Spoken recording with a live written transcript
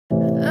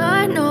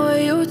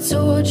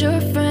told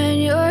your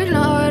friend you're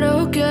not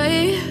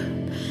okay,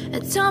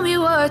 and tell me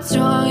what's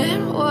wrong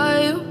and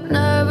why you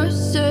never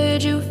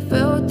said you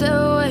felt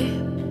that way.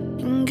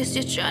 And guess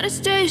you're trying to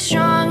stay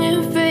strong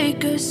and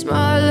fake a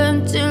smile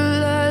until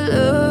I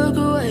look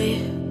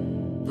away.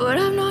 But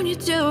I've known you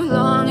too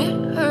long,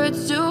 it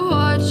hurts to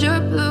watch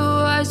your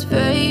blue eyes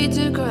fade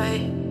to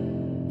gray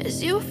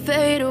as you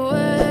fade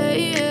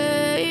away,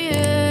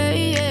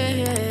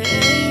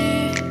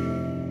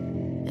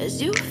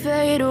 as you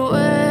fade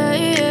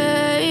away.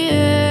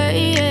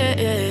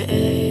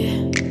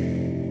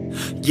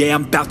 Yeah,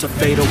 I'm about to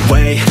fade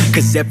away,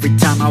 cause every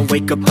time I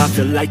wake up I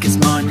feel like it's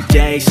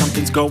Monday.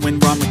 Something's going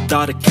wrong with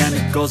all the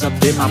chemicals up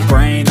in my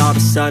brain. All of a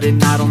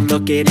sudden I don't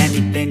look at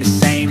anything the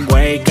same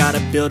way.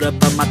 Gotta build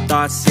up of my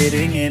thoughts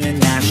sitting in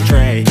an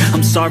ashtray.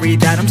 I'm sorry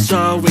that I'm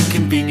so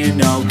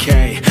inconvenient,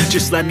 okay.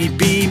 Just let me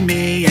be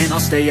me and I'll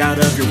stay out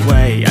of your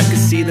way. I can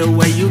see the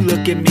way you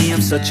look at me,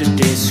 I'm such a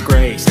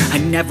disgrace. I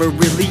never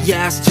really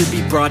asked to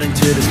be brought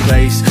into this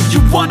place. You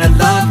wanna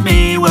love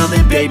me? Well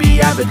then baby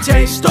I have a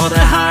taste. All the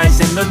highs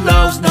and the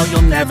lows, no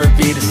you'll never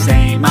be the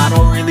same. I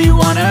don't really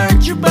wanna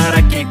hurt you but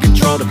I can't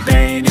control the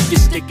pain. If you're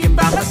sticking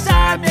by my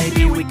side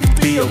maybe we could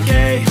be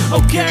okay.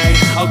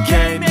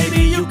 Okay,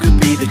 maybe you could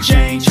be the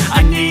change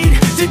I need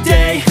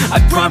today. I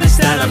promise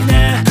that I've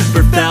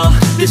never felt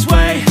this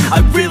way. I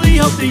really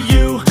hope that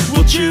you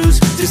will choose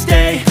to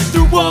stay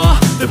through all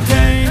the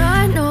pain.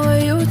 I know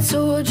you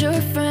told your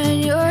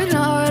friend you're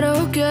not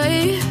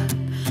okay,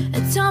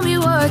 and tell me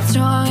what's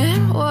wrong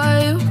and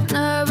why you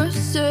never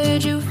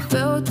said you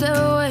felt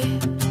that way.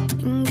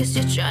 And guess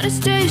you're trying to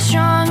stay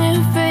strong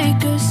and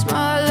fake a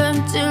smile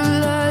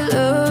until I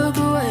look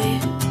away.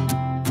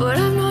 But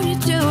I've known you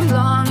too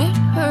long, it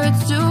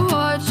hurts to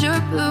watch your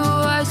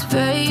blue eyes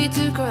fade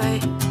to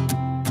gray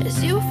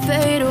as you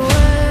fade away,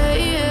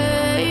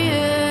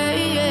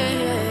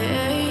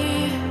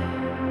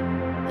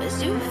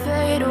 as you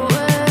fade away,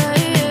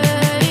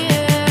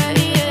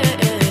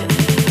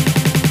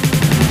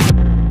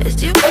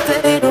 as you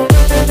fade away.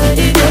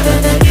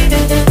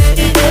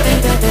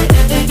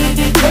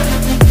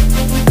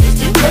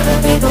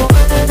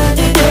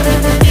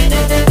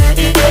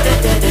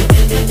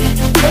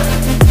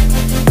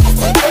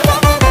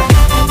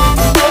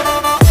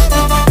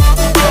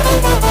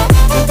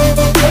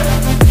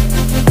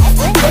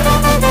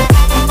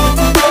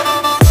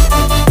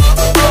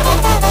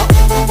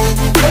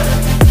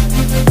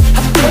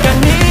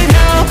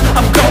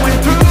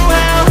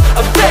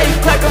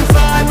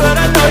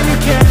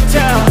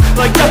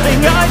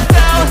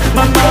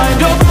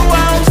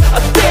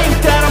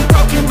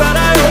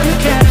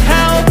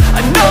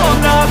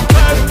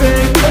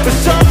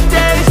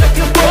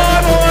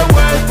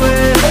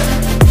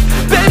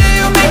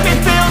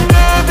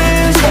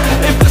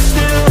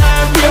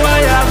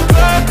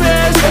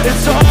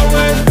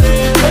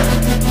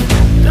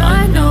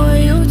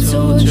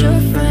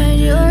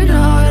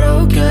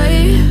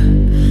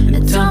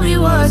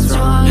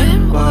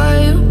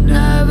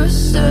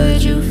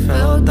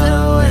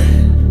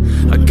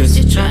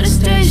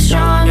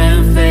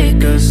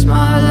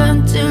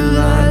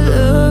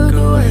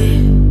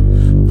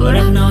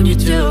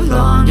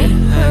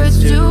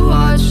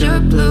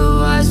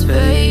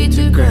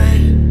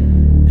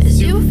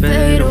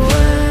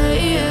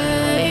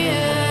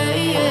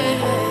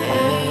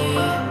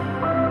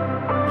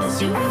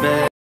 You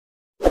fade